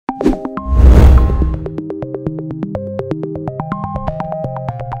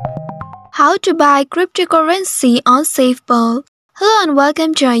How to buy cryptocurrency on SafePal. Hello and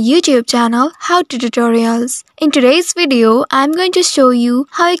welcome to our YouTube channel, How to Tutorials. In today's video, I'm going to show you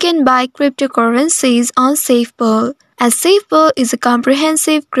how you can buy cryptocurrencies on SafePal. As SafePal is a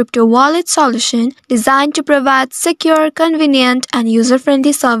comprehensive crypto wallet solution designed to provide secure, convenient, and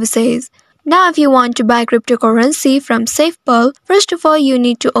user-friendly services. Now, if you want to buy cryptocurrency from SafePal, first of all, you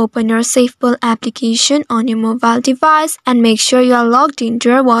need to open your SafePal application on your mobile device and make sure you are logged into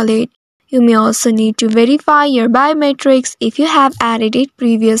your wallet. You may also need to verify your biometrics if you have added it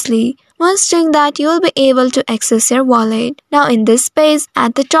previously. Once doing that, you will be able to access your wallet. Now in this page,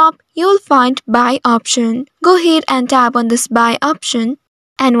 at the top, you will find Buy option. Go ahead and tap on this Buy option.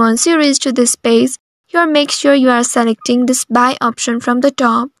 And once you reach to this page, make sure you are selecting this Buy option from the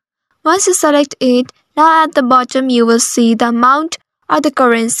top. Once you select it, now at the bottom you will see the amount or the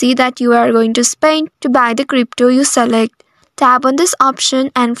currency that you are going to spend to buy the crypto you select. Tap on this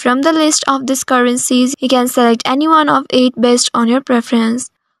option and from the list of these currencies, you can select any one of it based on your preference.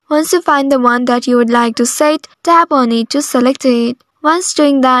 Once you find the one that you would like to set, tap on it to select it. Once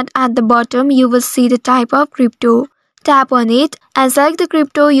doing that, at the bottom you will see the type of crypto. Tap on it and select the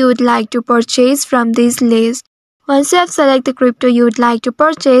crypto you would like to purchase from this list. Once you have selected the crypto you would like to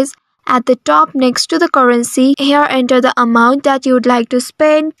purchase, at the top next to the currency, here enter the amount that you would like to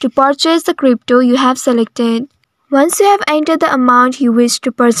spend to purchase the crypto you have selected. Once you have entered the amount you wish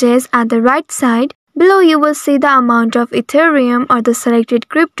to purchase at the right side, below you will see the amount of Ethereum or the selected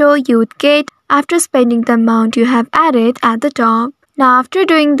crypto you would get after spending the amount you have added at the top. Now after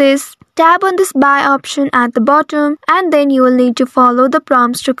doing this, tap on this Buy option at the bottom and then you will need to follow the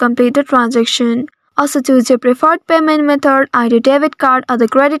prompts to complete the transaction. Also choose your preferred payment method, either debit card or the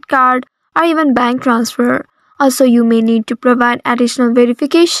credit card or even bank transfer. Also, you may need to provide additional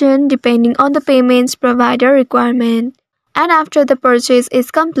verification depending on the payments provider requirement. And after the purchase is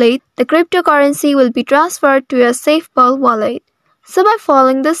complete, the cryptocurrency will be transferred to your SafePal wallet. So by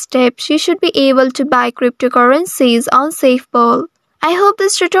following the steps, you should be able to buy cryptocurrencies on SafePal. I hope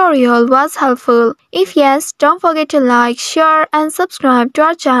this tutorial was helpful. If yes, don't forget to like, share and subscribe to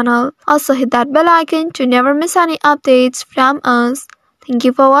our channel. Also hit that bell icon to never miss any updates from us. Thank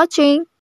you for watching.